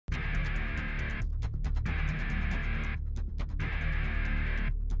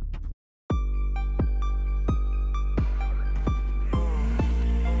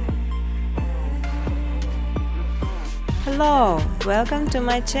Hello, welcome to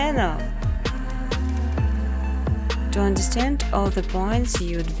my channel. To understand all the points,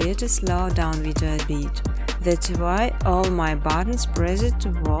 you'd better slow down video a bit. That's why all my buttons pressed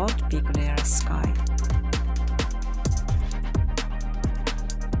toward peculiar sky.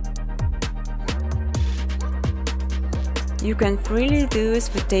 You can freely use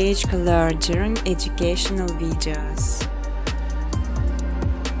footage color during educational videos.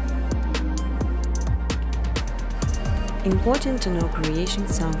 Important to know creating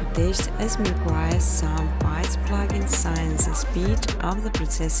some footage as requires some Python plugins science the speed of the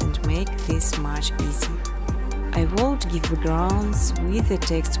process and make this much easier. I won't give backgrounds with the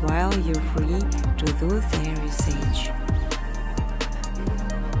text while you're free to do their usage.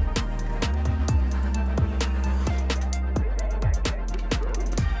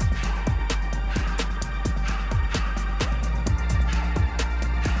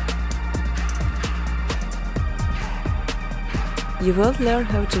 You will learn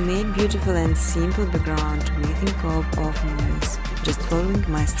how to make beautiful and simple background with the help of menus, just following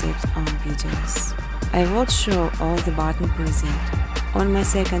my steps on videos. I will show all the buttons present. On my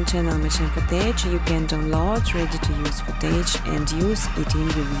second channel Machine Footage you can download ready-to-use footage and use it in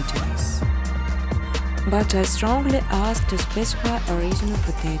your videos. But I strongly ask to specify original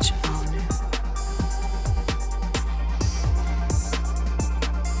footage only.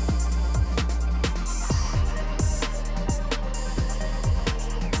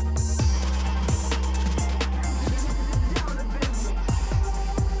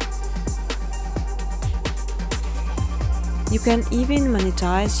 You can even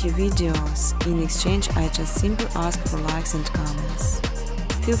monetize your videos. In exchange, I just simply ask for likes and comments.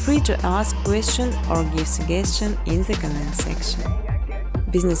 Feel free to ask questions or give suggestions in the comment section.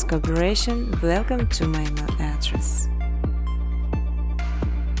 Business cooperation, welcome to my email address.